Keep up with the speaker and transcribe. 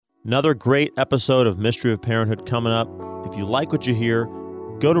Another great episode of Mystery of Parenthood coming up. If you like what you hear,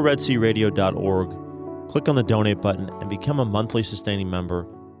 go to redsearadio.org, click on the donate button, and become a monthly sustaining member.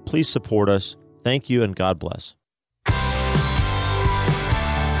 Please support us. Thank you, and God bless.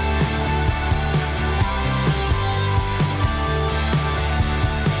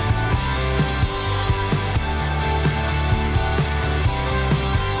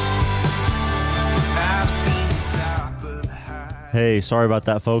 Hey, sorry about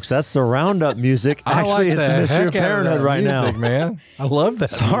that, folks. That's the Roundup music. Actually, it's the Mystery of Parenthood right now. Man. I love that.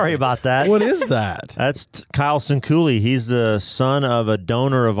 Sorry about that. What is that? That's Kyle Sinkuli. He's the son of a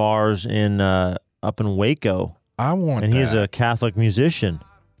donor of ours in up in Waco. I want and that. He's a Catholic musician.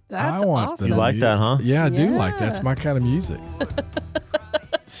 That's I want awesome. You like that, huh? Yeah, I do like that. It's my kind of music.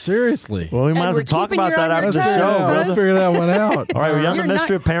 Seriously. Well, we might have to talk about that after the show, We'll brother. figure that one out. All right, we're on the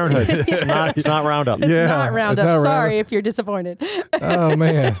Mystery of Parenthood. It's not Roundup. It's Yeah, not Roundup. it's not Sorry Roundup. if you're disappointed. Oh,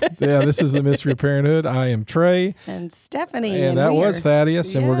 man. Yeah, this is the Mystery of Parenthood. I am Trey. And Stephanie. And that we was are-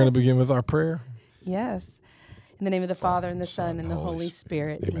 Thaddeus. And we're going to Yes. begin with our prayer. Yes. In the name of the Father, and the Son, and the Holy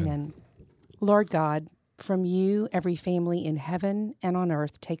Spirit. Amen. Lord God, from you every family in heaven and on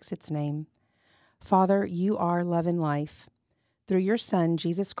earth takes its name. Father, you are love and life. Through your Son,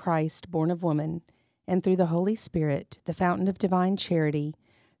 Jesus Christ, born of woman, and through the Holy Spirit, the fountain of divine charity,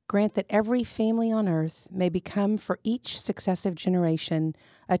 grant that every family on earth may become for each successive generation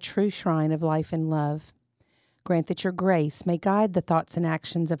a true shrine of life and love. Grant that your grace may guide the thoughts and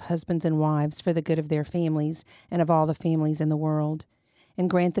actions of husbands and wives for the good of their families and of all the families in the world. And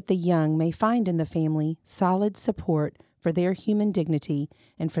grant that the young may find in the family solid support for their human dignity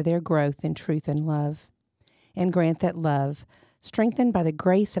and for their growth in truth and love. And grant that love, strengthened by the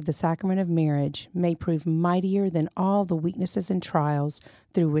grace of the sacrament of marriage, may prove mightier than all the weaknesses and trials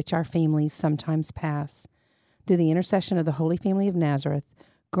through which our families sometimes pass. Through the intercession of the Holy Family of Nazareth,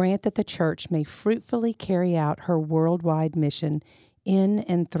 grant that the Church may fruitfully carry out her worldwide mission in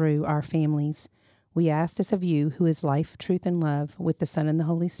and through our families. We ask this of you, who is life, truth, and love, with the Son and the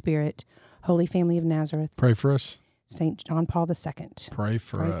Holy Spirit, Holy Family of Nazareth, Pray for us. St. John Paul II. Pray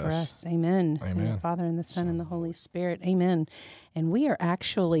for us. Amen. Amen. In the Father, and the Son, and the Holy Spirit. Amen. And we are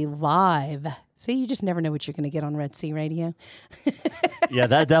actually live. See, you just never know what you're going to get on Red Sea Radio. Yeah,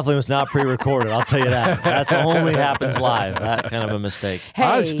 that definitely was not pre-recorded. I'll tell you that. That only happens live. That kind of a mistake. Hey,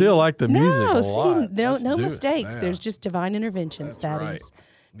 I still like the music a lot. See, no Let's do it. mistakes. Yeah. There's just divine interventions. That's That right. is.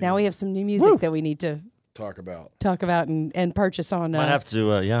 Now we have some new music that we need to Talk about. talk about and purchase on. Might have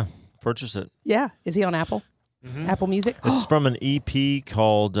to, purchase it. Yeah. Is he on Apple? Apple Music? It's from an EP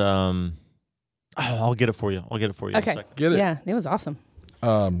called. I'll get it for you. In a Okay. second. Get it. Yeah, it was awesome.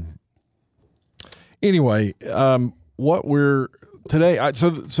 Anyway, what we're today,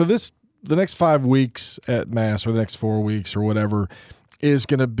 the next 5 weeks at Mass, or the next 4 weeks or whatever, is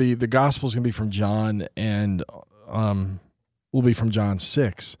going to be, the gospel's going to be from John, and will be from John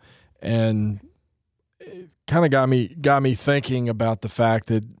 6. And it kind of got me thinking about the fact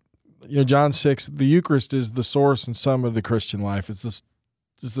that, John 6, the Eucharist is the source and sum of the Christian life. It's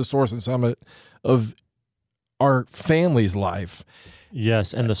the source and sum of our family's life.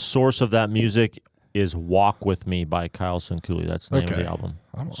 Yes, and the source of that music is "Walk with Me" by Kyle Sinkuli. That's the name of the album.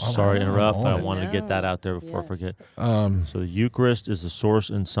 Sorry to interrupt, but I wanted to get that out there before I forget. So the Eucharist is the source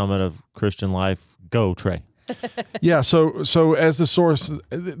and summit of Christian life. Go, Trey. Yeah, so as the source,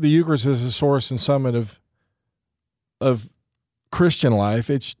 the Eucharist is the source and summit of Christian life.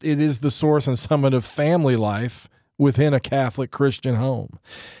 It is the source and summit of family life within a Catholic Christian home.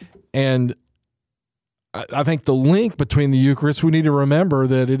 And I think the link between the Eucharist, we need to remember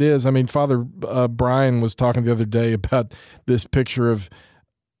that it is. I mean, Father Brian was talking the other day about this picture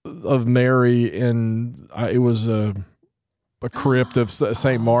of Mary, and it was a crypt of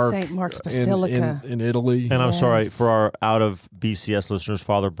St. Mark, St. Mark's Basilica in Italy. And I'm sorry Yes. for our out of BCS listeners.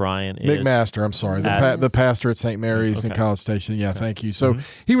 Father Brian is McMaster, I'm sorry, the pastor at St. Mary's in College Station. Yeah, thank you. So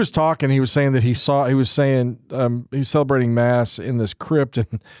he was talking. He was saying that he was celebrating Mass in this crypt,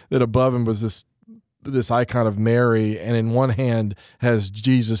 and that above him was this icon of Mary, and in one hand has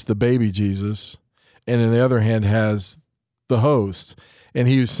Jesus, the baby Jesus, and in the other hand has the host. And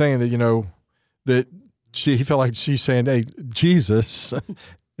he was saying that that he felt like she's saying, "Hey, Jesus."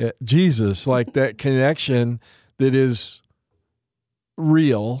 Jesus, like that connection that is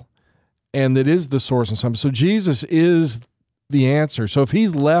real and that is the source and something. So Jesus is the answer. So if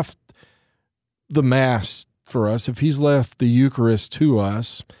he's left the Mass for us, if he's left the Eucharist to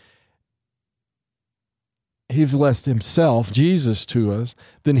us, he's left himself, Jesus, to us,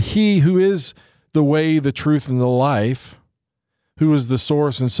 then he who is the way, the truth, and the life, who is the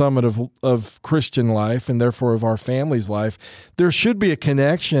source and summit of Christian life and therefore of our family's life, there should be a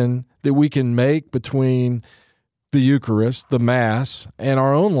connection that we can make between the Eucharist, the Mass, and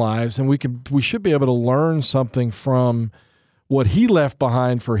our own lives, and we should be able to learn something from what he left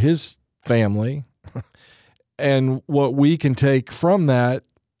behind for his family and what we can take from that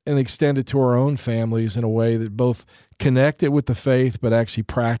and extend it to our own families in a way that both connect it with the faith but actually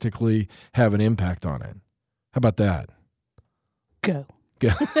practically have an impact on it. How about that? Go.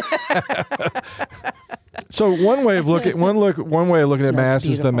 So one way of looking at Mass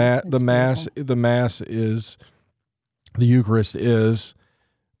is the Mass is the Eucharist is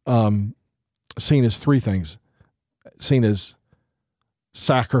seen as three things: seen as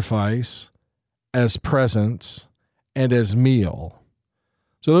sacrifice, as presence, and as meal.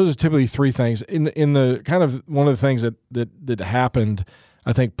 So those are typically three things. In the kind of one of the things that happened,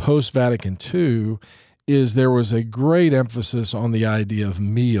 I think, post Vatican II, is there was a great emphasis on the idea of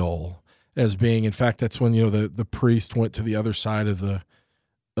meal as being. In fact, that's when the priest went to the other side of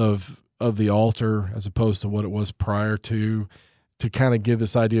the altar as opposed to what it was prior to kind of give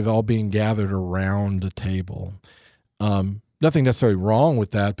this idea of all being gathered around a table. Nothing necessarily wrong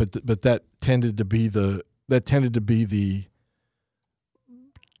with that, but that tended to be the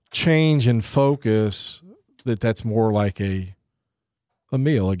change in focus. That's more like a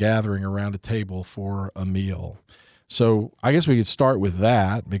meal, a gathering around a table for a meal. So I guess we could start with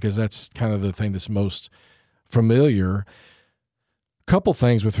that because that's kind of the thing that's most familiar. Couple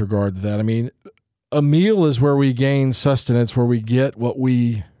things with regard to that. I mean, a meal is where we gain sustenance, where we get what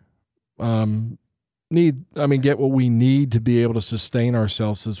we need. I mean, get what we need to be able to sustain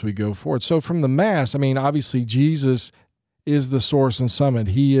ourselves as we go forward. So from the Mass, I mean, obviously Jesus is the source and summit.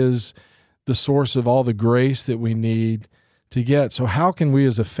 He is the source of all the grace that we need to get. So how can we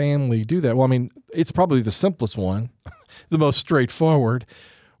as a family do that? Well, I mean, it's probably the simplest one, the most straightforward.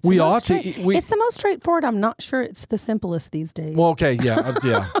 It's the most straightforward. I'm not sure it's the simplest these days. Well, okay,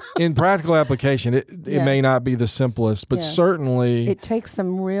 yeah. In practical application, it may not be the simplest, but certainly it takes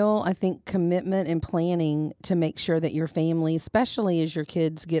some real, I think, commitment and planning to make sure that your family, especially as your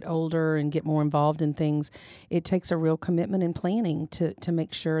kids get older and get more involved in things, it takes a real commitment and planning to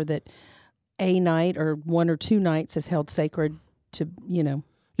make sure that a night or one or two nights is held sacred to. Yeah.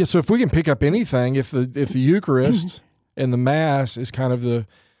 So if we can pick up anything, if the Eucharist and the Mass is kind of the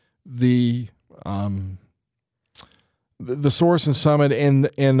source and summit,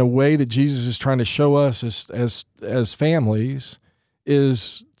 and the way that Jesus is trying to show us as families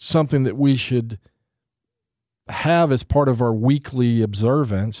is something that we should have as part of our weekly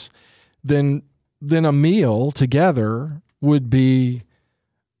observance, then a meal together would be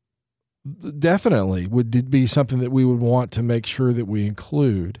something that we would want to make sure that we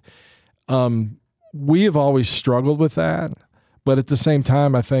include. We have always struggled with that. But at the same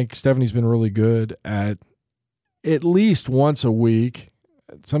time, I think Stephanie's been really good at least once a week,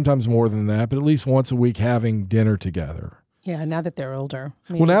 sometimes more than that, but at least once a week having dinner together. Yeah, now that they're older.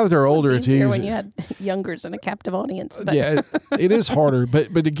 I mean, now that they're older, it's easier. When you had youngers and a captive audience. But. Yeah, it is harder.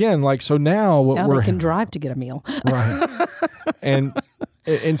 But again, like, so now they can drive to get a meal. Right. And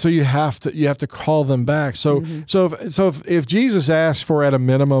so you have to call them back. So if Jesus asks for at a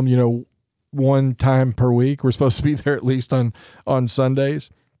minimum, one time per week, we're supposed to be there at least on Sundays,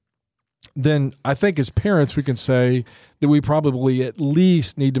 then I think as parents we can say that we probably at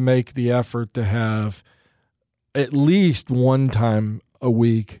least need to make the effort to have at least one time a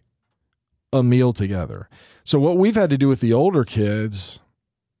week a meal together. So what we've had to do with the older kids,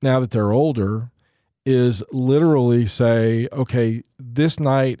 now that they're older, is literally say, okay, this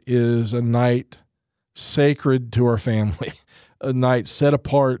night is a night sacred to our family. A night set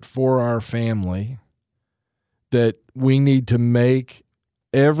apart for our family, that we need to make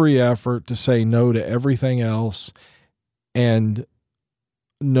every effort to say no to everything else and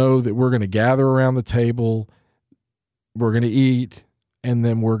know that we're going to gather around the table, we're going to eat, and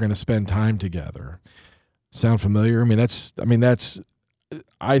then we're going to spend time together. Sound familiar?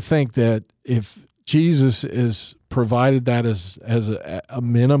 I think that if Jesus is provided that as a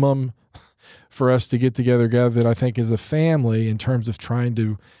minimum for us to get together, that I think as a family, in terms of trying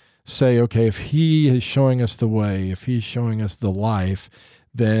to say, okay, if he is showing us the way, if he's showing us the life,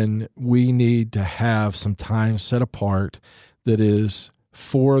 then we need to have some time set apart that is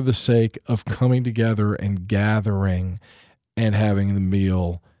for the sake of coming together and gathering and having the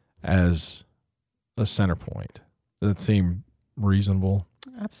meal as a center point. Does that seem reasonable?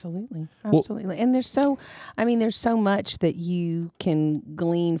 Absolutely. And there's so much that you can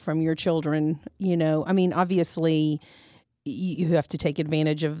glean from your children, obviously you have to take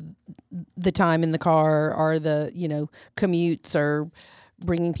advantage of the time in the car or the, commutes or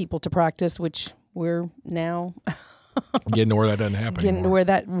bringing people to practice, which we're now getting to where that doesn't happen getting anymore. To where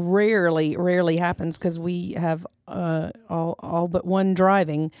that rarely happens because we have all but one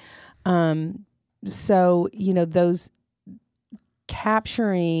driving. So, those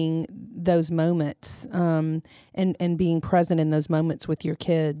capturing those moments and being present in those moments with your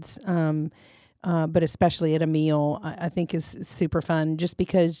kids, but especially at a meal, I think is super fun just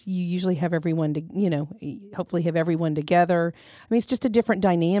because you usually have everyone hopefully have everyone together. I mean, it's just a different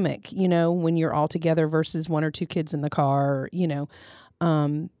dynamic, when you're all together versus one or two kids in the car,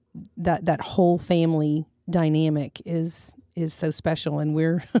 that whole family dynamic is so special, and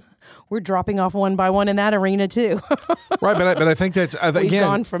we're dropping off one by one in that arena too. Right, but I think that's we've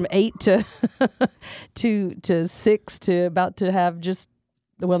gone from 8 to 6 to about to have just.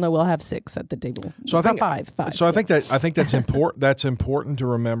 Well, no, we'll have 6 at the table. So I think 5. So I think that's important. That's important to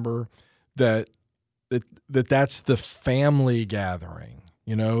remember that's the family gathering.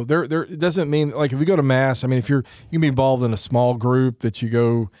 There it doesn't mean like if you go to mass. I mean, if you can be involved in a small group that you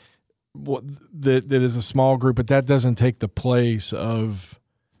go. That is a small group, but that doesn't take the place of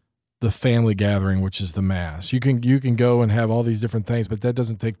the family gathering, which is the mass. You can go and have all these different things, but that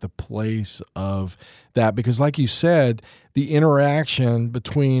doesn't take the place of that because, like you said, the interaction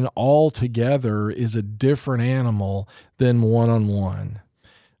between all together is a different animal than one-on-one.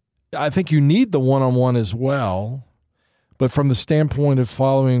 I think you need the one-on-one as well. But from the standpoint of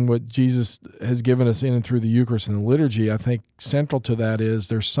following what Jesus has given us in and through the Eucharist and the liturgy, I think central to that is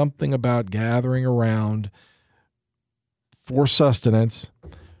there's something about gathering around for sustenance,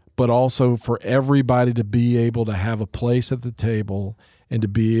 but also for everybody to be able to have a place at the table and to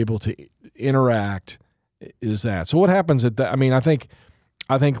be able to interact is that. So what happens at that? I mean, I think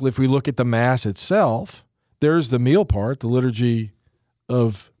if we look at the Mass itself, there's the meal part, the liturgy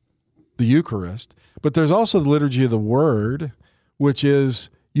of the Eucharist, but there's also the liturgy of the Word, which is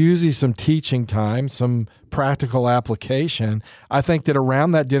usually some teaching time, some practical application. I think that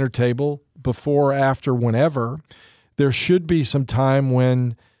around that dinner table, before, after, whenever, there should be some time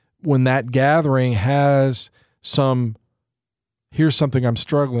when that gathering has some, here's something I'm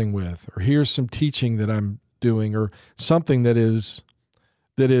struggling with, or here's some teaching that I'm doing, or something that is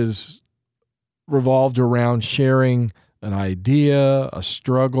revolved around sharing an idea, a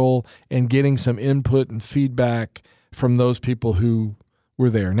struggle, and getting some input and feedback from those people who were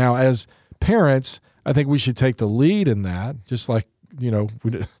there. Now, as parents, I think we should take the lead in that, just like,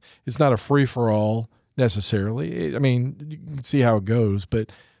 it's not a free-for-all necessarily. I mean, you can see how it goes,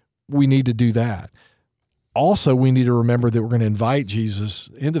 but we need to do that. Also, we need to remember that we're going to invite Jesus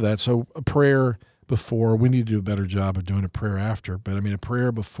into that. So a prayer before, we need to do a better job of doing a prayer after, but I mean, a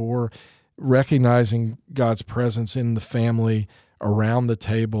prayer before, recognizing God's presence in the family, around the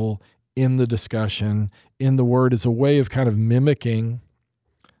table, in the discussion, in the Word, is a way of kind of mimicking,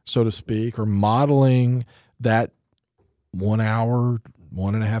 so to speak, or modeling that 1 hour,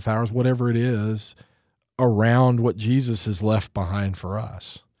 1.5 hours, whatever it is, around what Jesus has left behind for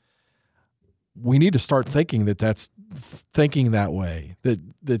us. We need to start thinking thinking that way, that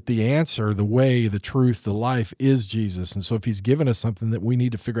the answer, the way, the truth, the life is Jesus. And so if he's given us something, that we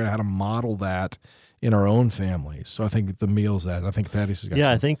need to figure out how to model that in our own families. So I think the meal's that. I think Thaddeus has got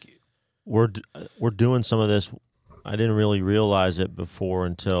something. I think we're doing some of this. I didn't really realize it before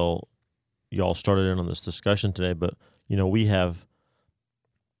until y'all started in on this discussion today, but we have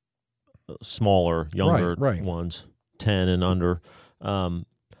smaller, younger ones, 10 and under.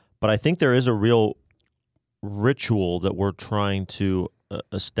 But I think there is a real ritual that we're trying to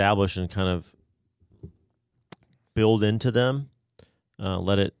establish and kind of build into them,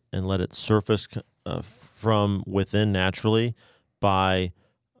 let it surface from within naturally by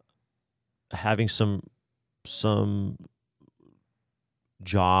having some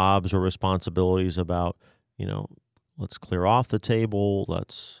jobs or responsibilities about, let's clear off the table,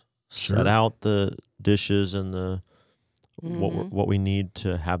 let's set out the dishes and the what we need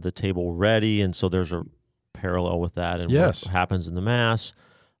to have the table ready. And so there's a parallel with that and what happens in the Mass.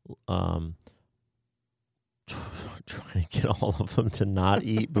 Trying to get all of them to not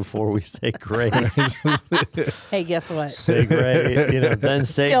eat before we say grace. Hey, guess what? Say grace, then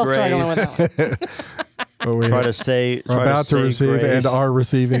say Still grace. struggling with that one. Try to say receive grace. And are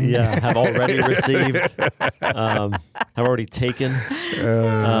receiving. Yeah, have already received. Have already taken.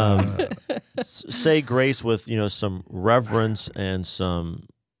 Say grace with some reverence and some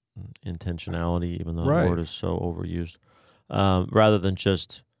intentionality, even though the word is so overused, rather than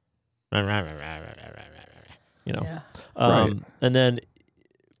just and then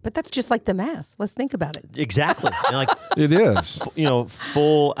But that's just like the Mass. Let's think about it. Exactly. Like it is.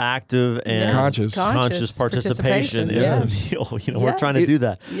 Full, active, and conscious participation in the meal. We're trying to do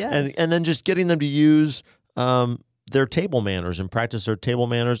that. Yes. And then just getting them to use their table manners and practice their table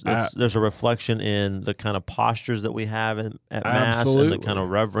manners. There's a reflection in the kind of postures that we have at Mass and the kind of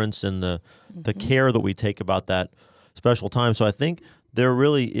reverence and the care that we take about that special time. So I think there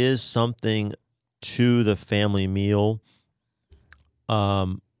really is something to the family meal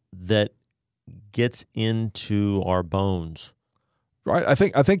that gets into our bones, right? I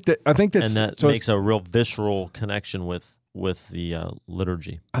think that makes a real visceral connection with the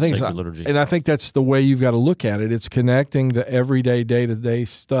liturgy. I think liturgy, and I think that's the way you've got to look at it. It's connecting the everyday, day-to-day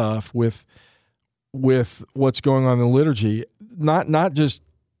stuff with what's going on in the liturgy, not just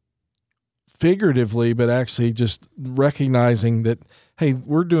figuratively, but actually just recognizing that, hey,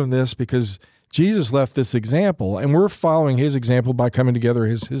 we're doing this because Jesus left this example, and we're following his example by coming together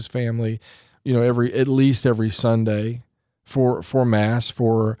as his family, at least every Sunday for Mass,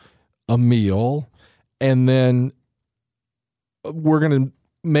 for a meal, and then we're going to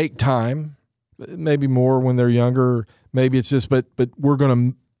make time, maybe more when they're younger, maybe it's just, but we're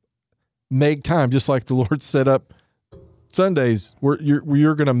going to make time, just like the Lord set up Sundays.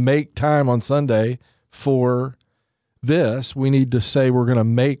 You're going to make time on Sunday for this. We need to say we're going to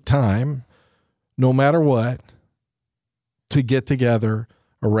make time, no matter what, to get together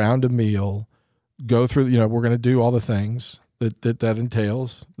around a meal, go through, we're going to do all the things that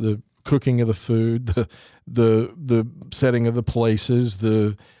entails, the cooking of the food, the setting of the places,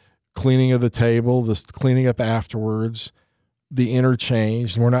 the cleaning of the table, the cleaning up afterwards, the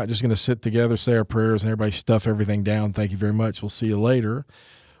interchange. And we're not just going to sit together, say our prayers, and everybody stuff everything down. Thank you very much. We'll see you later.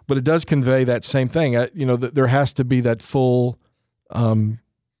 But it does convey that same thing. There has to be that full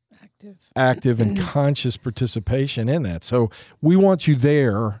active and conscious participation in that. So we want you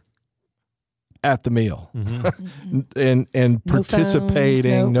there at the meal, and no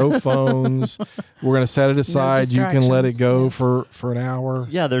participating, no phones. We're going to set it aside. You can let it go for an hour.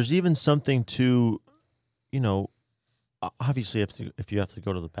 Yeah, there's even something to, obviously if you have to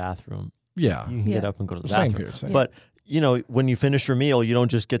go to the bathroom, you can get up and go to the bathroom. Same. But when you finish your meal, you don't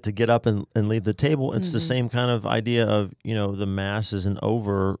just get to get up and leave the table. It's the same kind of idea of, the Mass isn't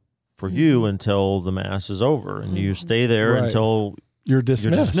over for you until the Mass is over, and you stay there until you're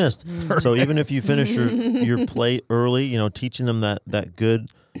dismissed. So even if you finish your plate early, teaching them that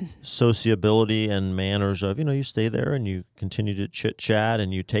good sociability and manners of, you stay there and you continue to chit chat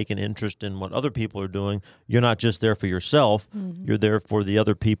and you take an interest in what other people are doing. You're not just there for yourself; you're there for the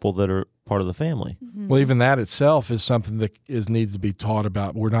other people that are part of the family. Well, even that itself is something that needs to be taught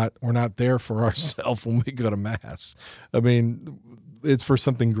about. We're not there for ourselves when we go to Mass. I mean, it's for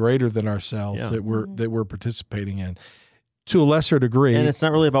something greater than ourselves that we're participating in, to a lesser degree. And it's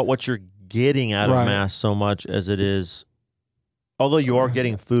not really about what you're getting out of Mass so much as it is, although you are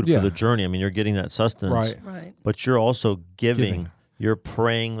getting food for the journey. I mean, you're getting that sustenance, right. But you're also giving. You're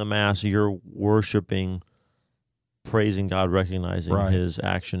praying the Mass. You're worshiping, praising God, recognizing His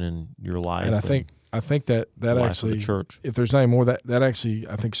action in your life. And I think that actually, church. If there's any more, that actually,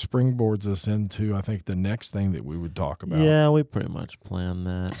 I think, springboards us into, I think, the next thing that we would talk about. Yeah, we pretty much planned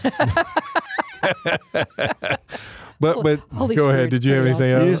that. But Holy go Spirit, ahead. Did you have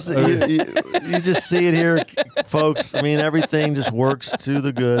anything else? You just see it here, folks. I mean, everything just works to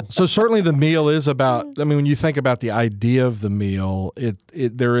the good. So certainly the meal is about, I mean, when you think about the idea of the meal,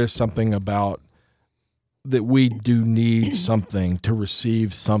 there is something about that we do need something to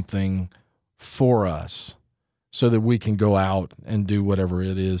receive something for us so that we can go out and do whatever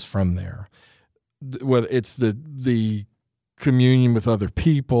it is from there. Whether it's the communion with other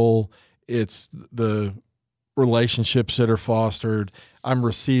people, it's the relationships that are fostered. I'm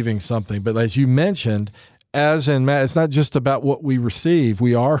receiving something. But as you mentioned, as in Matt, it's not just about what we receive.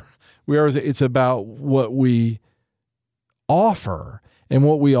 It's about what we offer. And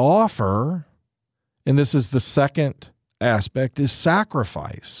what we offer, and this is the second aspect, is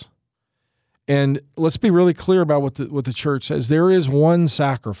sacrifice. And let's be really clear about what the church says. There is one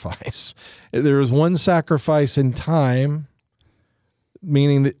sacrifice. There is one sacrifice in time,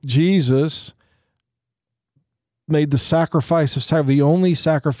 meaning that Jesus made the sacrifice of the only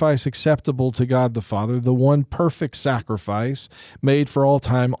sacrifice acceptable to God the Father, the one perfect sacrifice made for all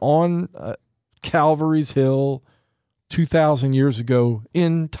time on Calvary's Hill 2,000 years ago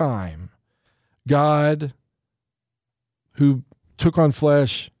in time. God, who took on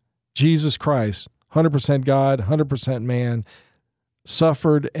flesh, Jesus Christ, 100% God, 100% man,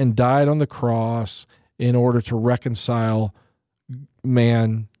 suffered and died on the cross in order to reconcile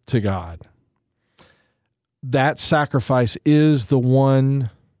man to God. That sacrifice is the one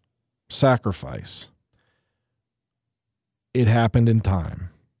sacrifice, it happened in time.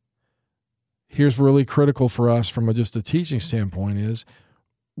 Here's really critical for us from just a teaching standpoint is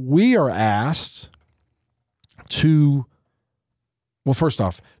we are asked to, well, first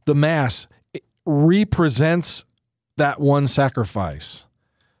off, the Mass represents that one sacrifice,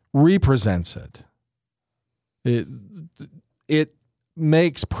 represents it. It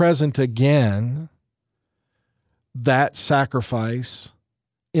makes present again that sacrifice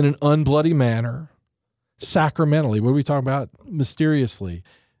in an unbloody manner, sacramentally. What are we talking about? Mysteriously.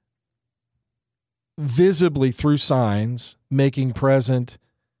 Visibly through signs, making present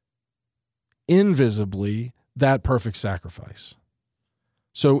invisibly that perfect sacrifice.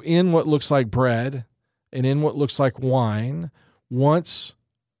 So in what looks like bread and in what looks like wine, once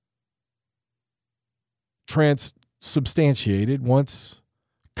transubstantiated, once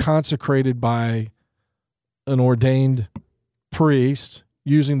consecrated by an ordained priest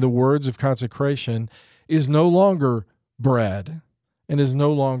using the words of consecration, is no longer bread and is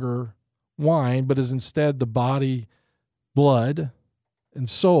no longer wine, but is instead the body, blood, and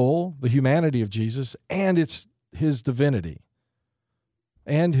soul, the humanity of Jesus, and it's his divinity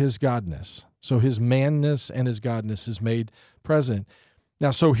and his godness. So his manness and his godness is made present.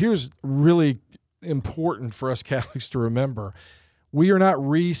 Now, so here's really important for us Catholics to remember. We are not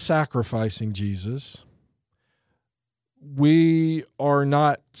re-sacrificing Jesus. We are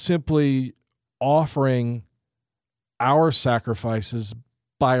not simply offering our sacrifices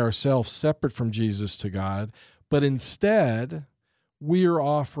by ourselves, separate from Jesus to God, but instead we are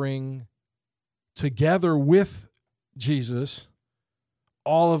offering together with Jesus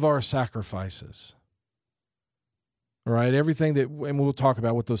all of our sacrifices. All right, everything that, and we'll talk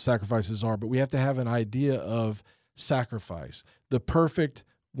about what those sacrifices are, but we have to have an idea of sacrifice. The perfect,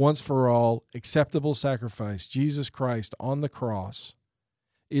 once for all, acceptable sacrifice, Jesus Christ on the cross,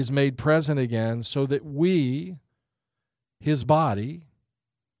 is made present again so that we, his body,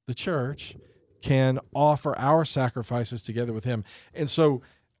 the church, can offer our sacrifices together with him. And so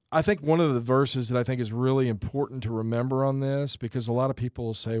I think one of the verses that I think is really important to remember on this, because a lot of people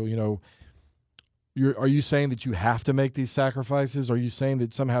will say, well, you know, are you saying that you have to make these sacrifices? Are you saying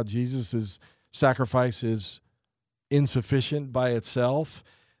that somehow Jesus' sacrifice is insufficient by itself?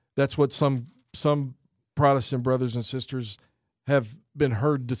 That's what some Protestant brothers and sisters have been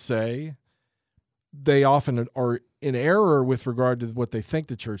heard to say. They often are in error with regard to what they think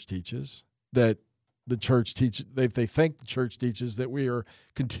the church teaches, that the church they think the church teaches that we are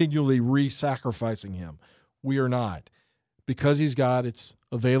continually re-sacrificing him. We are not. Because he's God, it's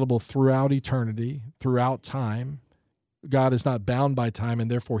available throughout eternity, throughout time. God is not bound by time, and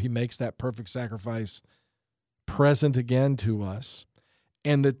therefore he makes that perfect sacrifice present again to us.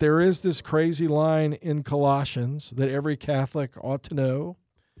 And that there is this crazy line in Colossians that every Catholic ought to know,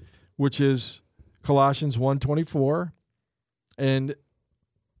 which is Colossians 1:24. And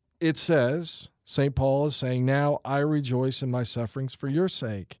it says, St. Paul is saying, "Now I rejoice in my sufferings for your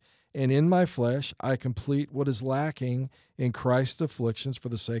sake, and in my flesh I complete what is lacking in Christ's afflictions for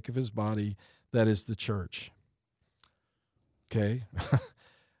the sake of his body, that is the church." Okay.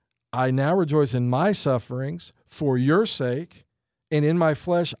 I now rejoice in my sufferings for your sake, and in my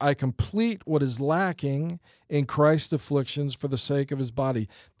flesh I complete what is lacking in Christ's afflictions for the sake of his body.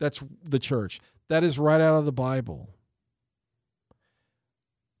 That's the church. That is right out of the Bible.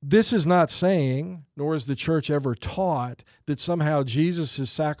 This is not saying, nor has the church ever taught, that somehow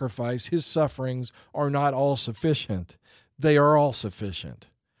Jesus' sacrifice, his sufferings, are not all sufficient. They are all sufficient.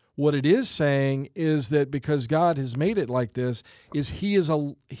 What it is saying is that because God has made it like this, is he is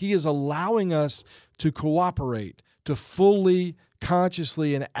allowing us to cooperate, to fully,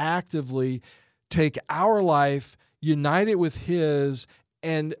 consciously, and actively take our life, unite it with his,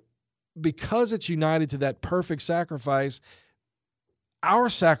 and because it's united to that perfect sacrifice, our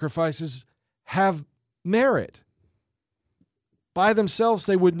sacrifices have merit. By themselves,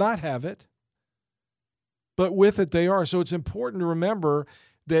 they would not have it, but with it they are. So it's important to remember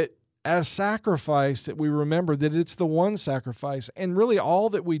that as sacrifice, that we remember that it's the one sacrifice, and really all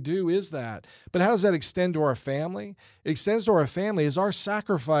that we do is that. But how does that extend to our family? It extends to our family as our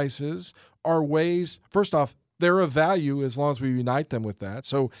sacrifices are ways, first off, they're of value as long as we unite them with that.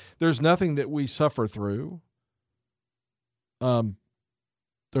 So there's nothing that we suffer through.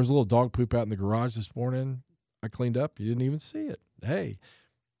 There's a little dog poop out in the garage this morning. I cleaned up. You didn't even see it. Hey,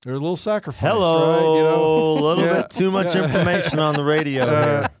 there's a little sacrifice. Hello. Right? You know? A little bit too much information on the radio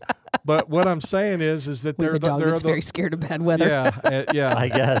here. But what I'm saying is that the dog that's very scared of bad weather. Yeah. I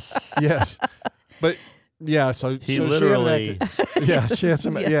guess. Yes. But Yeah, so he literally, she had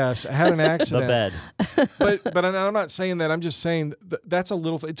some, had an accident. The bed. But I'm not saying that. I'm just saying that's a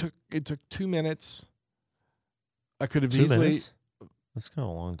little. It took 2 minutes. I could have 2 easily. Minutes? That's kind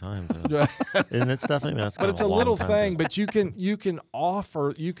of a long time. And it's definitely. But it's a little thing. But you can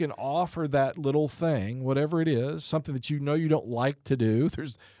offer that little thing, whatever it is, something that you don't like to do.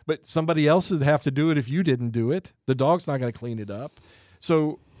 But somebody else would have to do it if you didn't do it. The dog's not going to clean it up.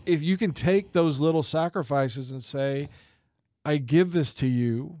 So if you can take those little sacrifices and say, I give this to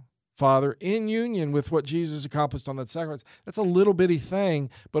you, Father, in union with what Jesus accomplished on that sacrifice, that's a little bitty thing,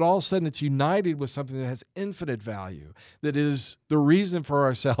 but all of a sudden it's united with something that has infinite value, that is the reason for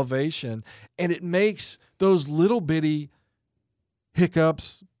our salvation, and it makes those little bitty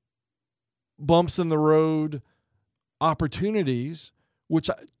hiccups, bumps in the road, opportunities, which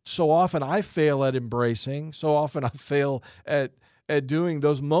so often I fail at embracing, so often I fail at doing,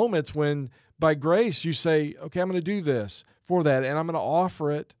 those moments when by grace you say, okay, I'm going to do this for that, and I'm going to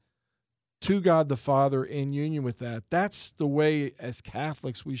offer it to God the Father in union with that. That's the way as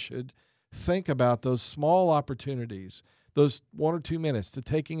Catholics we should think about those small opportunities, those 1 or 2 minutes, the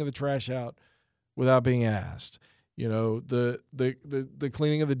taking of the trash out without being asked, the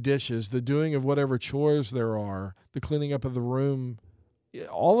cleaning of the dishes, the doing of whatever chores there are, the cleaning up of the room.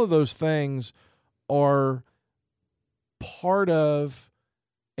 All of those things are part of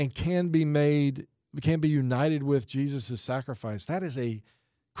and can be united with Jesus' sacrifice. That is a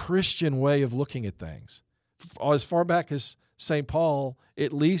Christian way of looking at things. As far back as St. Paul,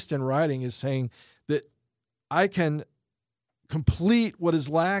 at least in writing, is saying that I can complete what is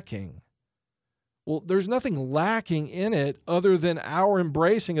lacking. Well, there's nothing lacking in it other than our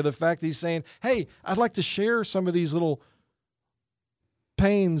embracing of the fact that he's saying, hey, I'd like to share some of these little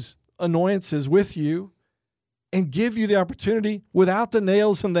pains, annoyances with you, and give you the opportunity without the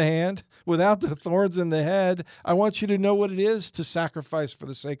nails in the hand, without the thorns in the head. I want you to know what it is to sacrifice for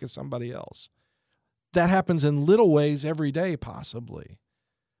the sake of somebody else. That happens in little ways every day, possibly.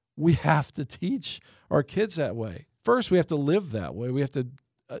 We have to teach our kids that way. First, we have to live that way. We have to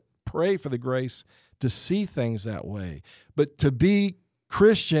pray for the grace to see things that way. But to be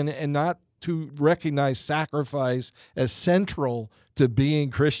Christian and not to recognize sacrifice as central to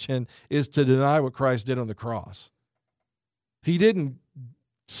being Christian is to deny what Christ did on the cross. He didn't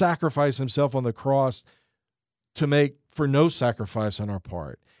sacrifice himself on the cross to make for no sacrifice on our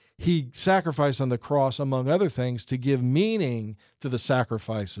part. He sacrificed on the cross, among other things, to give meaning to the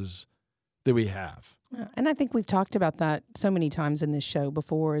sacrifices that we have. And I think we've talked about that so many times in this show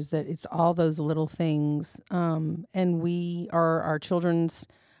before, is that it's all those little things. And we are our children's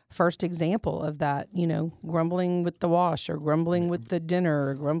first example of that, grumbling with the wash or grumbling with the dinner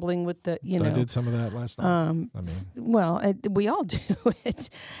or grumbling with the, I did some of that last night. Well, we all do it.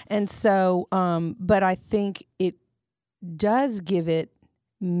 And so, but I think it does give it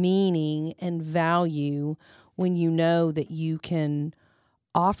meaning and value when you know that you can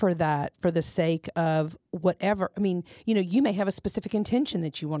offer that for the sake of whatever. I mean, you may have a specific intention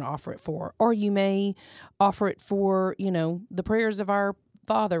that you want to offer it for, or you may offer it for, the prayers of our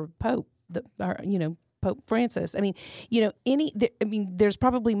Father, Pope, Pope Francis. I mean, there's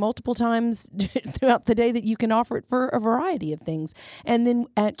probably multiple times throughout the day that you can offer it for a variety of things. And then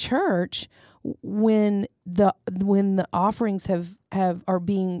at church, when the offerings are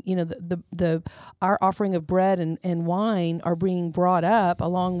being, our offering of bread and wine are being brought up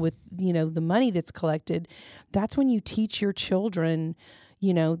along with, the money that's collected, that's when you teach your children,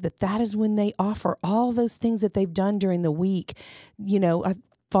 that is when they offer all those things that they've done during the week.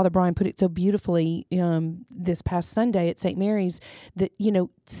 Father Brian put it so beautifully this past Sunday at St. Mary's that,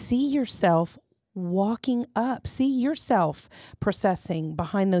 see yourself walking up, see yourself processing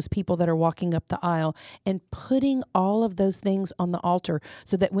behind those people that are walking up the aisle and putting all of those things on the altar,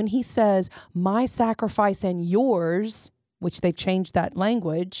 so that when he says, my sacrifice and yours, which they've changed that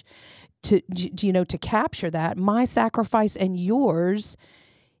language to capture that, my sacrifice and yours,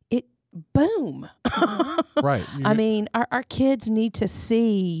 it boom. Right. I mean, our kids need to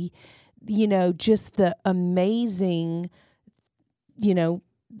see, just the amazing,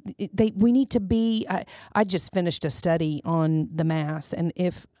 we need to be. I just finished a study on the Mass, and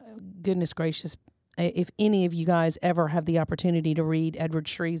if goodness gracious, if any of you guys ever have the opportunity to read Edward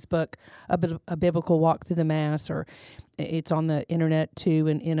Shree's book, A Biblical Walk Through the Mass, or it's on the internet too,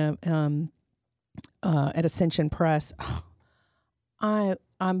 and in a at Ascension Press, I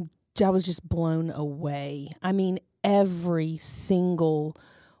was just blown away. I mean, every single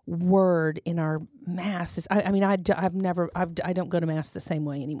word in our Mass is, I don't go to Mass the same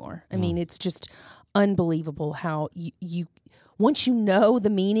way anymore. I mean, it's just unbelievable how you once you know the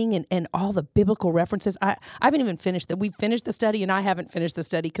meaning and all the biblical references, I haven't even finished that. We've finished the study, and I haven't finished the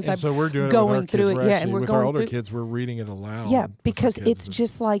study because so we're doing going it through it. Yeah, and we're with going our older through, kids. We're reading it aloud. Yeah, because it's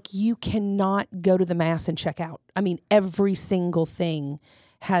just like you cannot go to the Mass and check out. I mean, every single thing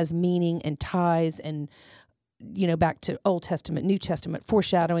has meaning and ties and, back to Old Testament, New Testament,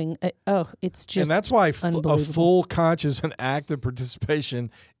 foreshadowing. It's just, and that's why a full conscious and active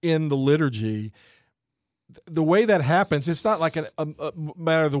participation in the liturgy, the way that happens, it's not like a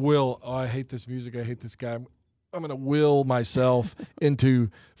matter of the will. Oh, I hate this music. I hate this guy. I'm going to will myself into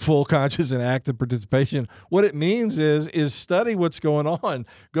full conscious and active participation. What it means is study what's going on.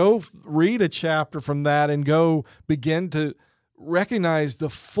 Go read a chapter from that and go begin to recognize the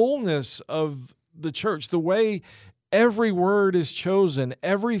fullness of the church, the way every word is chosen,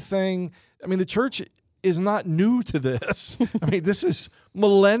 everything. I mean, the church is not new to this. I mean, this is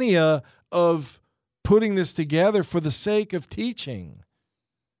millennia of putting this together for the sake of teaching.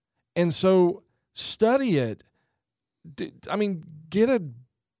 And so study it. I mean, get a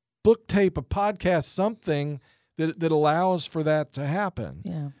book tape, a podcast, something that allows for that to happen.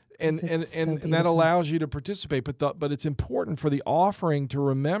 Yeah. And that allows you to participate. But it's important for the offering to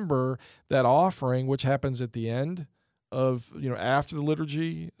remember that offering, which happens at the end of, after the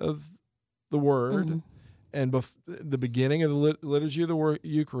liturgy of the Word, and the beginning of the liturgy of the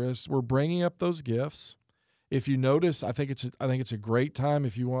Eucharist. We're bringing up those gifts. If you notice, I think it's a great time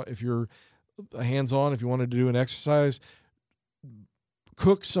if you're hands-on, if you wanted to do an exercise,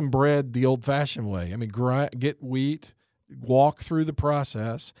 cook some bread the old-fashioned way. I mean, get wheat, walk through the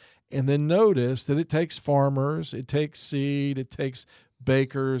process, and then notice that it takes farmers, it takes seed, it takes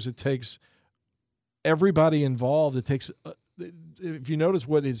bakers, it takes everybody involved. It takes, if you notice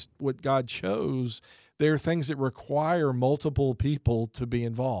what God chose, there are things that require multiple people to be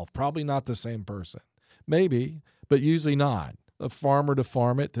involved. Probably not the same person. Maybe, but usually not. A farmer to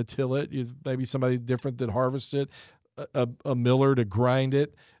farm it, to till it, maybe somebody different that harvests it, a miller to grind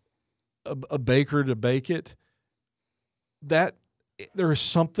it, a baker to bake it. That there is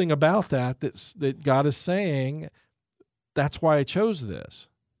something about that God is saying, that's why I chose this.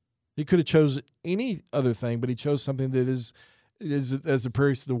 He could have chose any other thing, but he chose something that is as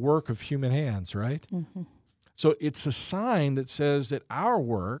opposed to the work of human hands, right? Mm-hmm. So it's a sign that says that our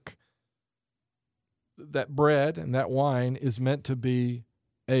work, that bread and that wine, is meant to be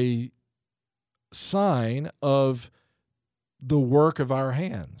a sign of the work of our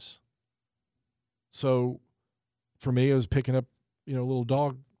hands. So for me, it was picking up, a little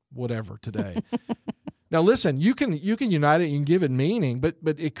dog, whatever, today. Now, listen, you can unite it, you can give it meaning, but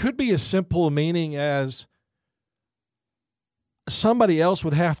it could be as simple a meaning as somebody else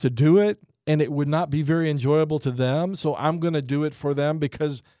would have to do it, and it would not be very enjoyable to them, so I'm going to do it for them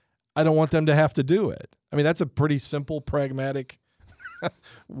because I don't want them to have to do it. I mean, that's a pretty simple, pragmatic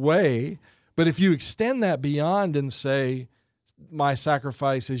way. But if you extend that beyond and say, my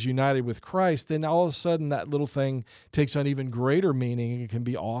sacrifice is united with Christ, then all of a sudden that little thing takes on even greater meaning and can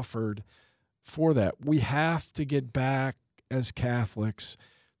be offered for that. We have to get back as Catholics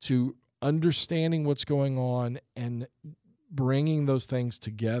to understanding what's going on and bringing those things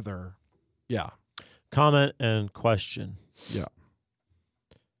together. Yeah. Comment and question. Yeah.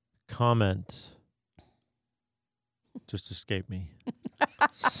 Comment. Just escaped me.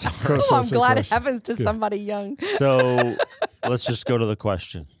 Sorry. Oh, I'm glad it happens to somebody young. So let's just go to the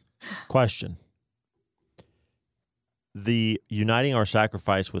question. Question. The uniting our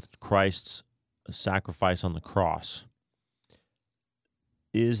sacrifice with Christ's sacrifice on the cross,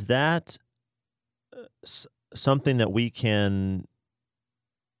 is that something that we can,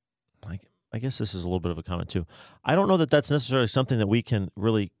 I guess this is a little bit of a comment too. I don't know that that's necessarily something that we can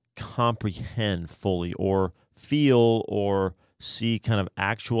really comprehend fully or feel or see kind of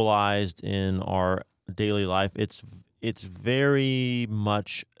actualized in our daily life. It's very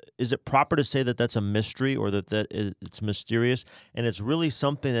much, is it proper to say that that's a mystery or that it's mysterious and it's really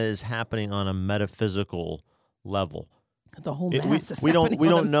something that is happening on a metaphysical level? The whole mass is we don't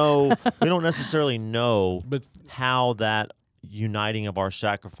know we don't necessarily know how that uniting of our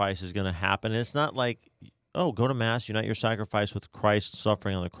sacrifice is going to happen. And it's not like, oh, go to Mass, unite your sacrifice with Christ's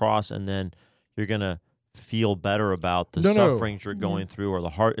suffering on the cross, and then you're going to feel better about the sufferings you're going through or the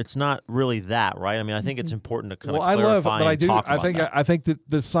heart. It's not really that, right? I mean, I think it's important to kind of clarify talk about that. I think that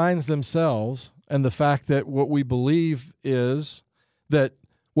the signs themselves and the fact that what we believe is that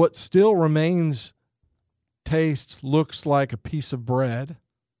what still remains tastes, looks like a piece of bread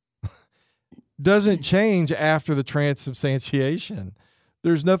doesn't change after the transubstantiation.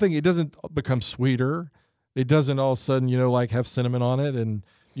 There's nothing, it doesn't become sweeter. It doesn't all of a sudden, have cinnamon on it and,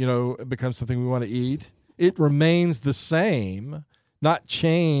 it becomes something we want to eat. It remains the same, not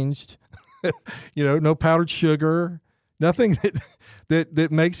changed. No powdered sugar, nothing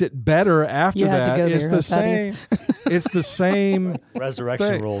that makes it better after that. It's the same. It's the same resurrection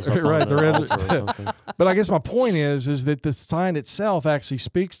thing. rolls up right, on the altar or something. But I guess my point is that the sign itself actually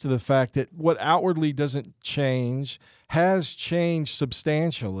speaks to the fact that what outwardly doesn't change has changed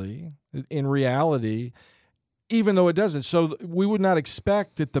substantially in reality, even though it doesn't. So we would not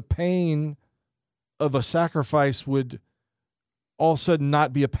expect that the pain of a sacrifice would all of a sudden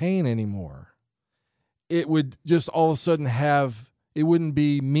not be a pain anymore. It would just all of a sudden it wouldn't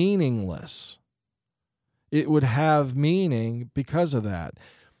be meaningless. It would have meaning because of that.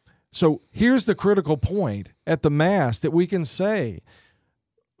 So here's the critical point at the Mass that we can say,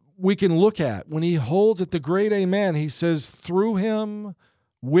 we can look at. When he holds at the great Amen, he says, through him,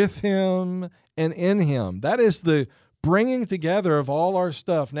 with him, and in him. That is the bringing together of all our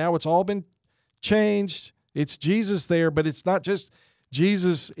stuff. Now it's all been changed. It's Jesus there, but it's not just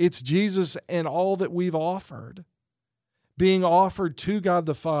Jesus. It's Jesus and all that we've offered. Being offered to God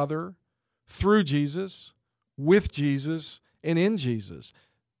the Father through Jesus, with Jesus, and in Jesus.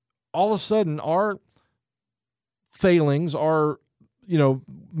 All of a sudden, our failings are,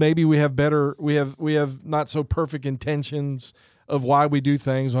 maybe we have not so perfect intentions of why we do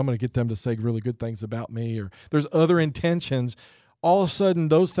things. I'm going to get them to say really good things about me, or there's other intentions. All of a sudden,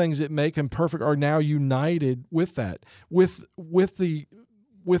 those things that make him perfect are now united with that, with the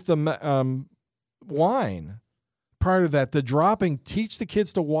wine. Prior to that, the dropping. Teach the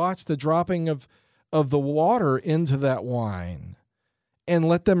kids to watch the dropping of the water into that wine, and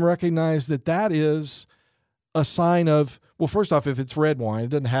let them recognize that is a sign of, well, first off, if it's red wine, it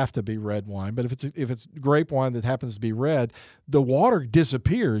doesn't have to be red wine, but if it's grape wine that happens to be red, the water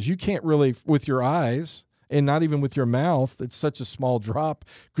disappears. You can't really, with your eyes, and not even with your mouth, it's such a small drop,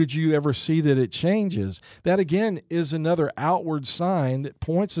 could you ever see that it changes? That, again, is another outward sign that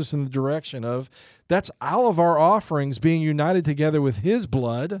points us in the direction of, that's all of our offerings being united together with his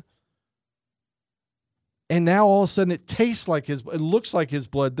blood. And now all of a sudden it tastes like it looks like his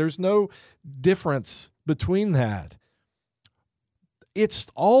blood. There's no difference between that. It's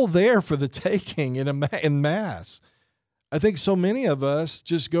all there for the taking in Mass. I think so many of us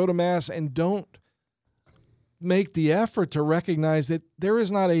just go to Mass and don't make the effort to recognize that there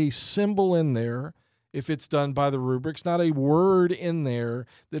is not a symbol in there, if it's done by the rubrics, not a word in there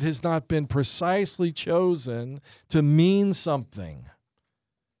that has not been precisely chosen to mean something,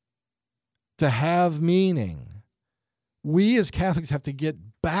 to have meaning. We as Catholics have to get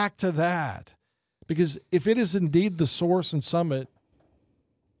back to that, because if it is indeed the source and summit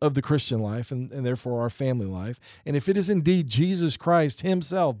of the Christian life and therefore our family life, and if it is indeed Jesus Christ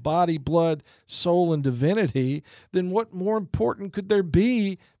himself, body, blood, soul, and divinity, then what more important could there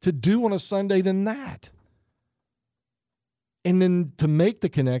be to do on a Sunday than that? And then to make the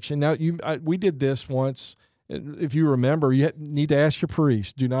connection. Now, we did this once. If you remember, you need to ask your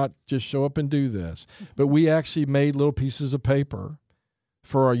priest. Do not just show up and do this. But we actually made little pieces of paper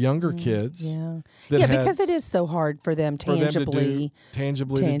for our younger kids. Because it is so hard for them tangibly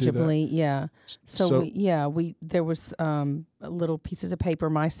to do that. So there was little pieces of paper,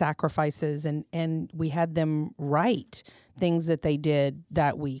 my sacrifices, and we had them write things that they did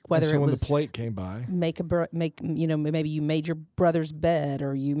that week. Whether it was when the plate came by, maybe you made your brother's bed,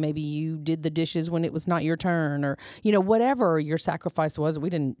 or maybe you did the dishes when it was not your turn, or whatever your sacrifice was.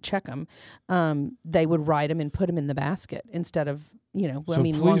 We didn't check them. They would write them and put them in the basket instead of.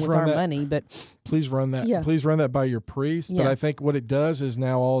 Along with our money, but please run that. Yeah. Please run that by your priest. Yeah. But I think what it does is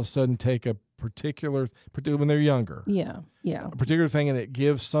now all of a sudden take a particular when they're younger. A particular thing, and it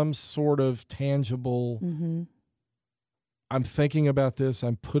gives some sort of tangible. Mm-hmm. I'm thinking about this.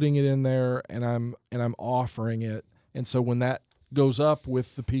 I'm putting it in there, and I'm offering it. And so when that goes up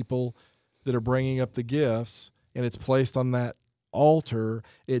with the people that are bringing up the gifts, and it's placed on that altar,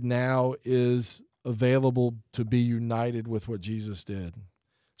 it now is available to be united with what Jesus did.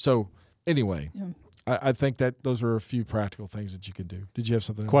 So anyway, I think that those are a few practical things that you can do. Did you have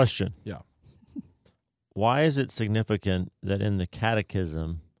something else? Question. Yeah. Why is it significant that in the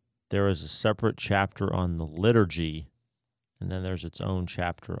Catechism there is a separate chapter on the liturgy, and then there's its own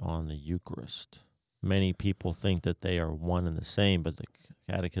chapter on the Eucharist? Many people think that they are one and the same, but the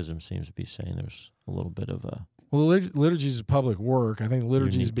Catechism seems to be saying there's a little bit of a... Well, liturgy is a public work. I think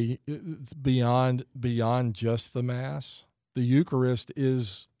liturgy is it's beyond just the Mass. The Eucharist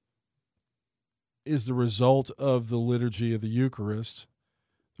is the result of the liturgy of the Eucharist.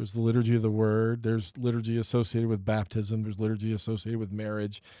 There's the liturgy of the Word. There's liturgy associated with baptism. There's liturgy associated with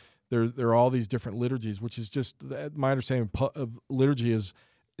marriage. There are all these different liturgies, which is just my understanding of liturgy is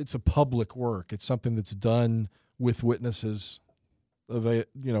it's a public work. It's something that's done with witnesses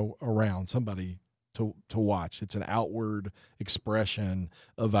around somebody to watch. It's an outward expression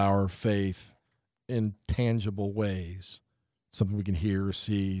of our faith in tangible ways, something we can hear,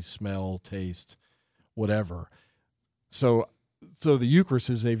 see, smell, taste, whatever. So the Eucharist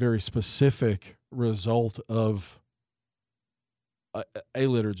is a very specific result of a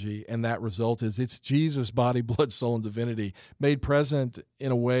liturgy, and that result is it's Jesus' body, blood, soul, and divinity made present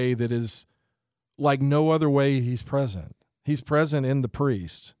in a way that is like no other way he's present. He's present in the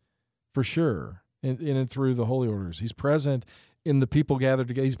priest, for sure, in and through the holy orders. He's present in the people gathered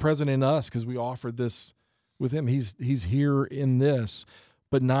together. He's present in us because we offered this with him. He's here in this,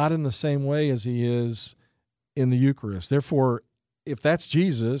 but not in the same way as he is in the Eucharist. Therefore, if that's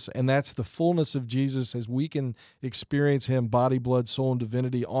Jesus, and that's the fullness of Jesus as we can experience him, body, blood, soul, and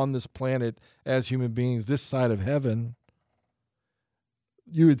divinity on this planet as human beings, this side of heaven,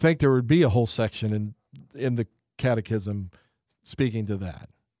 you would think there would be a whole section in the Catechism speaking to that.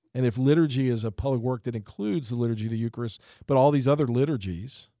 And if liturgy is a public work that includes the liturgy of the Eucharist, but all these other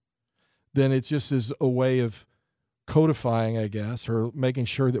liturgies, then it just is a way of codifying, I guess, or making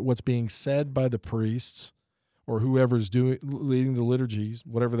sure that what's being said by the priests or whoever's leading the liturgies,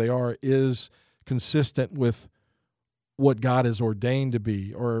 whatever they are, is consistent with what God has ordained to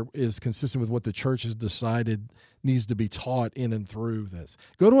be, or is consistent with what the church has decided needs to be taught in and through this.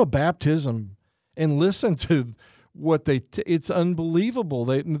 Go to a baptism and listen to what it's unbelievable,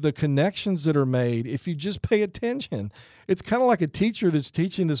 the connections that are made if you just pay attention. It's kind of like a teacher that's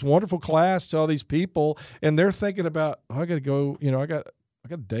teaching this wonderful class to all these people, and they're thinking about, I got to go, I got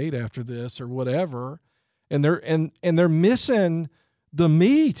a date after this or whatever. And they're missing the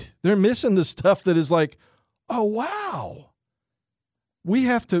meat. They're missing the stuff that is like, oh, wow. We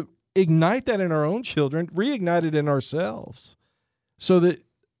have to ignite that in our own children, reignite it in ourselves, so that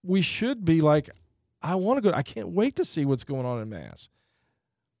we should be like, I want to go. I can't wait to see what's going on in Mass.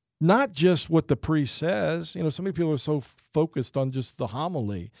 Not just what the priest says. So many people are so focused on just the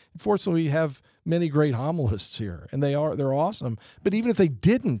homily. Unfortunately, we have many great homilists here, and they're awesome. But even if they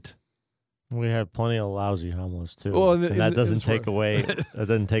didn't, we have plenty of lousy homilists too. Well, and that doesn't take away. That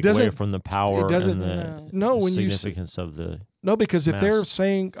doesn't take away from the power and the significance of the. No, because if they're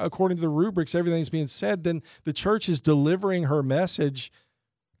saying according to the rubrics everything's being said, then the church is delivering her message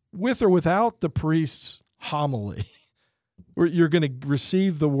with or without the priest's homily. You're going to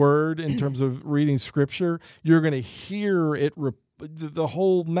receive the word in terms of reading Scripture. You're going to hear it. The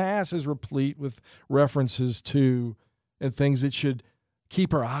whole Mass is replete with references to and things that should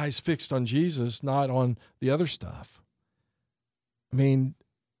keep our eyes fixed on Jesus, not on the other stuff. I mean,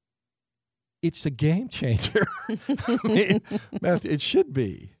 it's a game changer. It should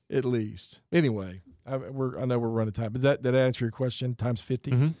be, at least. Anyway, I know we're running time. But that answer your question? Times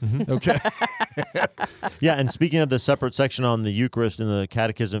 50? Mm-hmm. Okay. Yeah, and speaking of the separate section on the Eucharist in the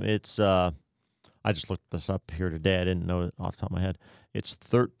Catechism, it's, I just looked this up here today. I didn't know it off the top of my head. It's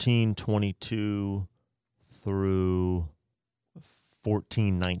 1322 through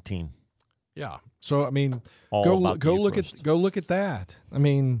 1419. Yeah. So I mean, go look at that. I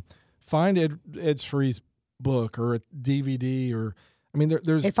mean, find Ed Sri's book or a DVD or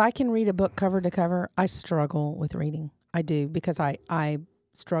there's. If I can read a book cover to cover, I struggle with reading. I do, because I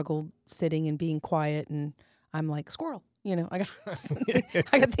struggle sitting and being quiet, and I'm like squirrel. I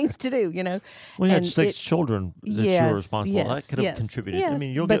got things to do. Well, you had 6 children that you were responsible. That could have contributed. Yes. I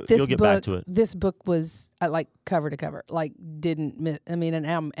mean, you'll get back to it. This book was like cover to cover, like didn't miss. I mean,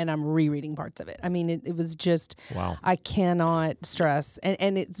 and I'm rereading parts of it. I mean, it was just wow. I cannot stress,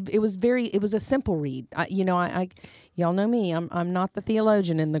 and it was a simple read. I y'all know me. I'm not the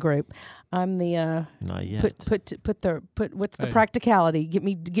theologian in the group. I'm the not yet. Put what's the practicality? Get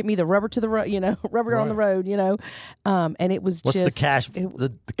me the rubber to the road. Rubber on the road. And it was what's just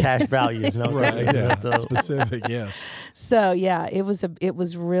the cash values? No, right? Yeah, specific. Yes. So yeah, it was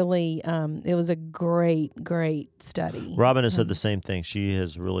really it was a great study. Robin has said the same thing. She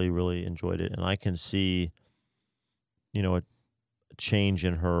has really, really enjoyed it, and I can see, a change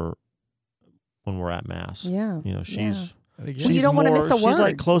in her when we're at Mass. Yeah. She's. Well, you don't want to miss a word. She's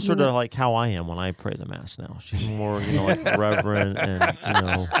like closer to like how I am when I pray the Mass now. She's more, like reverent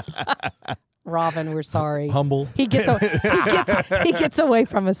and Robin, we're sorry. Humble. He gets away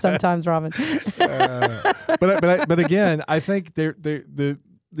from us sometimes, Robin. But again, I think the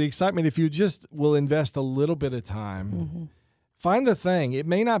excitement, if you just will invest a little bit of time, Find the thing. It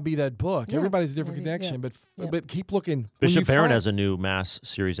may not be that book. Yeah, everybody's a different connection, but keep looking. Bishop Barron has a new Mass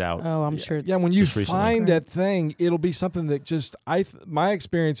series out. Oh, I'm sure. When you find that thing, it'll be something that just my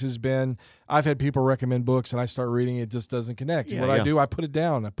experience has been. I've had people recommend books, and I start reading. It just doesn't connect. I do, I put it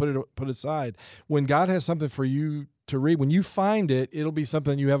down. I put it aside. When God has something for you to read, when you find it, it'll be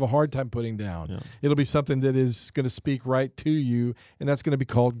something you have a hard time putting down. Yeah. It'll be something that is going to speak right to you, and that's going to be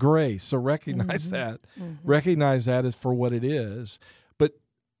called grace. So recognize that. Mm-hmm. Recognize that as for what it is, but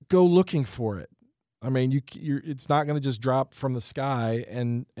go looking for it. I mean, it's not going to just drop from the sky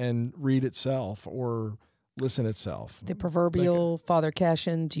and read itself or listen itself. The proverbial Father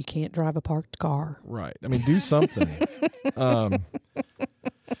Cashions, you can't drive a parked car. Right. I mean, do something.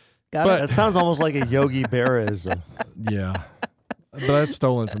 That sounds almost like a Yogi Berra. Yeah. But that's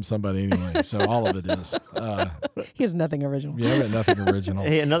stolen from somebody anyway, so all of it is. He has nothing original. Yeah, I've got nothing original.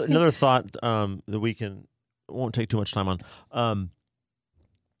 Hey, another thought that we won't take too much time on.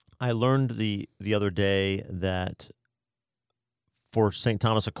 I learned the other day that for St.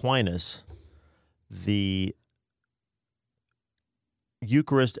 Thomas Aquinas, the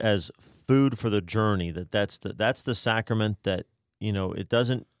Eucharist as food for the journey, that's the sacrament that, it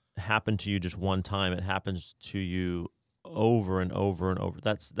doesn't happen to you just one time. It happens to you over and over and over.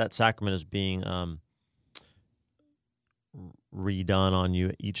 That sacrament is being redone on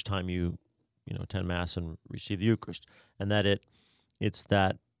you each time you attend Mass and receive the Eucharist, and that it's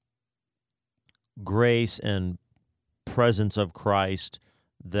that grace and presence of Christ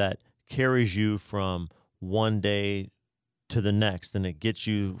that carries you from one day to the next, and it gets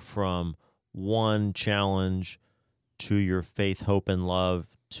you from one challenge to your faith, hope, and love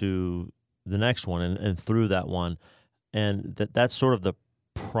to the next one, and through that one. And that's sort of the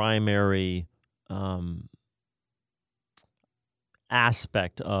primary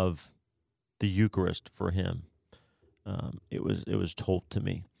aspect of the Eucharist for him. It was told to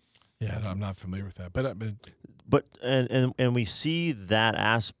me. Yeah, I'm not familiar with that, but we see that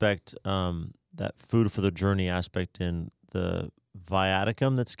aspect, that food for the journey aspect, in the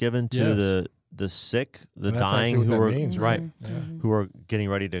viaticum that's given to the sick, the dying, who are means, right, who are getting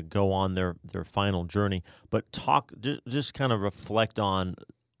ready to go on their final journey. But just kind of reflect on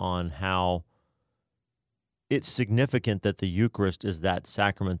how it's significant that the Eucharist is that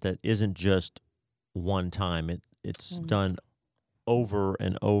sacrament that isn't just one time. It's done over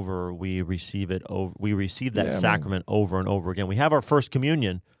and over. We receive that sacrament over and over again. We have our first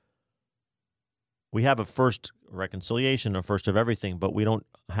communion. We have a first reconciliation, a first of everything, but we don't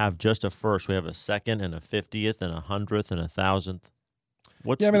have just a first. We have a second and a 50th and a 100th and a 1,000th.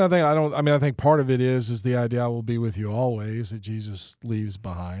 I think part of it is the idea I will be with you always that Jesus leaves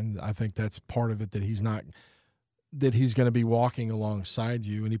behind. I think that's part of it, that he's going to be walking alongside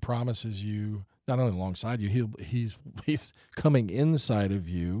you, and he promises you not only alongside you, he's coming inside of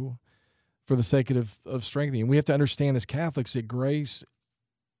you for the sake of strengthening. And we have to understand as Catholics that grace,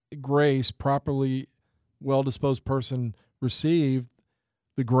 properly well-disposed person received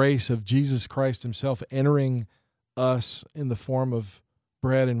the grace of Jesus Christ himself entering us in the form of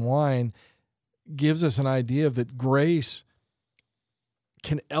bread and wine, gives us an idea that grace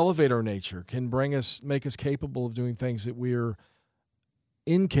can elevate our nature, can make us capable of doing things that we're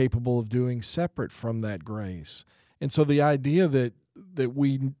incapable of doing separate from that grace. And so the idea that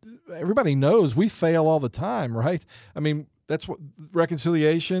everybody knows we fail all the time, right? I mean, that's what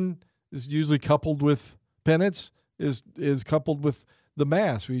reconciliation is usually coupled with. Penance is coupled with the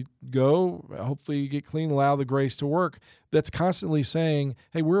Mass. We go, hopefully you get clean, allow the grace to work. That's constantly saying,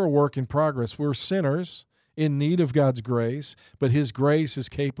 hey, we're a work in progress. We're sinners in need of God's grace, but his grace is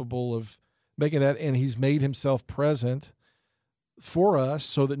capable of making that, and he's made himself present for us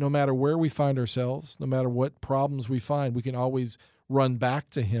so that no matter where we find ourselves, no matter what problems we find, we can always run back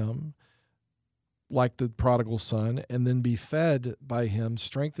to him like the prodigal son, and then be fed by him,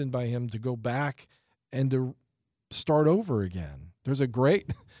 strengthened by him to go back and to start over again.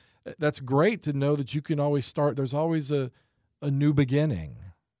 That's great to know that you can always start. There's always a new beginning.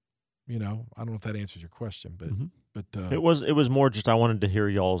 I don't know if that answers your question, but it was more just I wanted to hear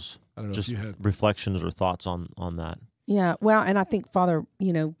y'all's reflections or thoughts on that. Yeah, well, and I think Father,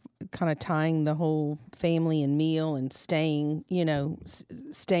 kind of tying the whole family and meal and staying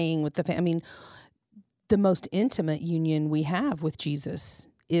with the family. I mean, the most intimate union we have with Jesus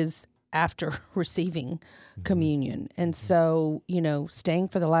is after receiving communion. And so, staying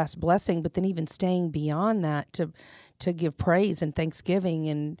for the last blessing, but then even staying beyond that to give praise and thanksgiving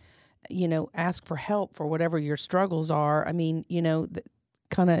and, ask for help for whatever your struggles are. I mean,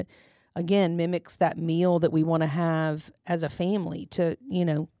 kind of, again, mimics that meal that we want to have as a family to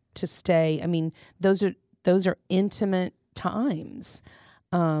stay. I mean, those are intimate times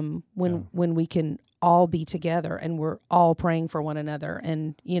when we can all be together and we're all praying for one another.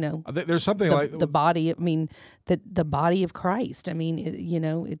 And, there's something like the body, the body of Christ.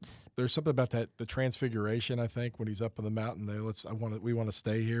 It's there's something about that, the transfiguration, I think, when he's up on the mountain there, we want to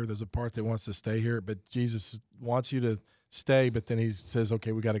stay here. There's a part that wants to stay here, but Jesus wants you to stay, but then he says,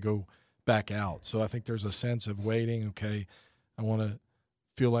 okay, we got to go back out. So I think there's a sense of waiting. Okay, I want to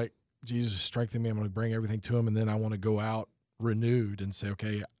feel like Jesus is strengthening me. I'm going to bring everything to him, and then I want to go out renewed and say,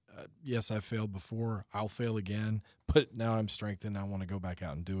 okay, yes, I failed before. I'll fail again, but now I'm strengthened. I want to go back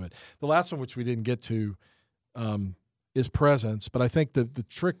out and do it. The last one, which we didn't get to, is presence. But I think the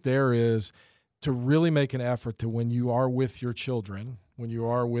trick there is to really make an effort to, when you are with your children, when you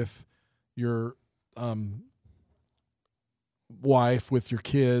are with your wife, with your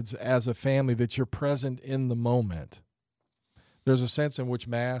kids, as a family, that you're present in the moment. There's a sense in which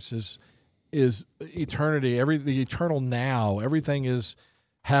Mass is eternity, the eternal now. Everything is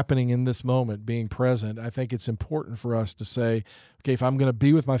happening in this moment, being present. I think it's important for us to say, okay, if I'm going to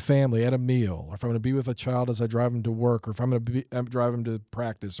be with my family at a meal, or if I'm going to be with a child as I drive them to work, or if I'm going to drive them to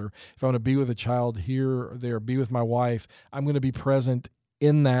practice, or if I'm going to be with a child here or there, be with my wife, I'm going to be present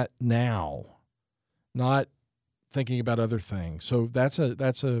in that now, not thinking about other things. So that's I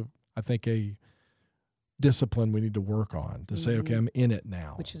think a discipline we need to work on, to say, okay, I'm in it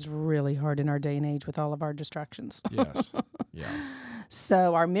now. Which is really hard in our day and age with all of our distractions. Yes. Yeah.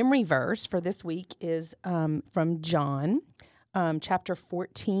 So our memory verse for this week is from John, chapter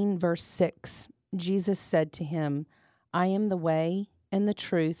 14, verse 6. Jesus said to him, I am the way and the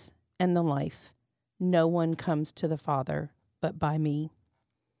truth and the life. No one comes to the Father but by me.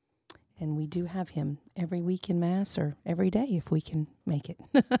 And we do have him every week in Mass, or every day if we can make it.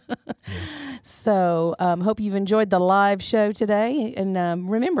 Yes. So hope you've enjoyed the live show today. And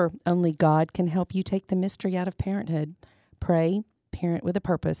remember, only God can help you take the mystery out of parenthood. Pray, parent with a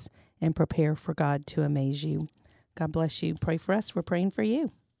purpose, and prepare for God to amaze you. God bless you. Pray for us. We're praying for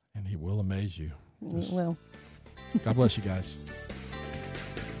you. And he will amaze you. He will. God bless you guys.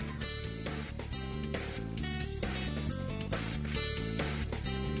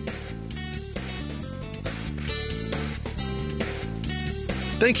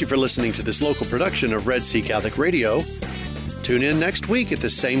 Thank you for listening to this local production of Red Sea Catholic Radio. Tune in next week at the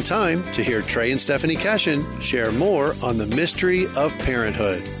same time to hear Trey and Stephanie Cashin share more on the mystery of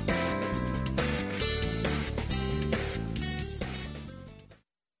parenthood.